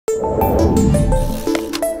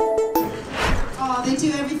Oh, they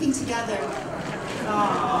do everything together.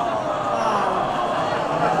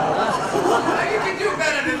 You can do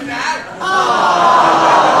better than that.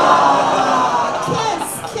 Kiss,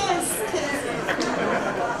 kiss, kiss.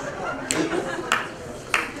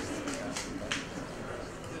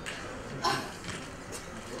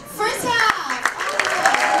 First half.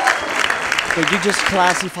 So you just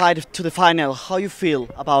classified to the final. How you feel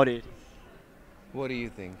about it? What do you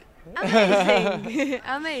think? Amazing,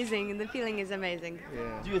 amazing. The feeling is amazing.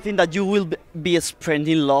 Yeah. Do you think that you will be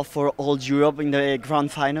spreading love for all Europe in the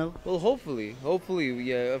grand final? Well, hopefully,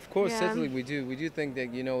 yeah. Of course, Yeah. certainly we do. We do think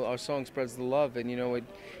that our song spreads the love, and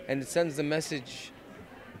it sends the message.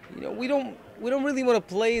 We don't really want to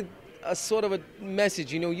play a sort of a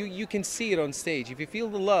message. You can see it on stage. If you feel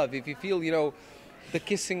the love, if you feel the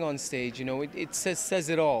kissing on stage, it says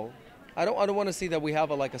it all. I don't want to see that we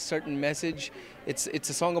have a certain message. It's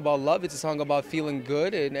a song about love. It's a song about feeling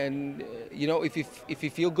good, and if you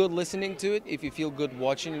feel good listening to it, if you feel good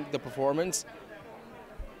watching the performance,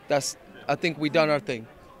 I think we done our thing.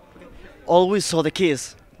 Always saw the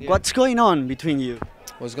kiss. Yeah. What's going on between you?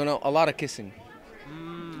 Was a lot of kissing.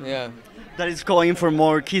 Yeah. That is going for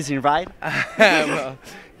more kissing, right? Well,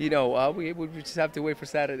 we just have to wait for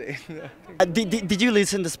Saturday. Did you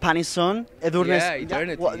listen to the Spanish song, Edurne? Yeah,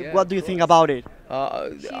 Edurne, yeah, What do you think about it?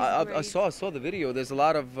 I saw the video. There's a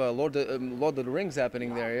lot of Lord of the Rings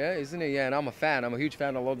happening there, yeah, isn't it? Yeah, and I'm a fan. I'm a huge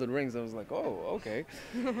fan of Lord of the Rings. I was like, oh, okay.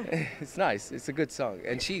 It's nice. It's a good song,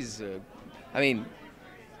 and she's,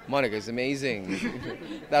 Monika is amazing.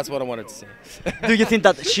 That's what I wanted to say. Do you think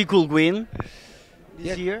that she could win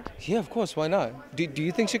this year? Yeah, of course. Why not? Do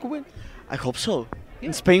you think she could win? I hope so. Yeah.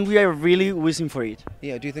 In Spain, we are really wishing for it.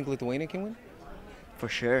 Yeah. Do you think Lithuania can win? For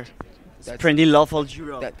sure. Spreading love all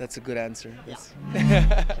Europe. That's a good answer.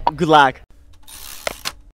 Good luck.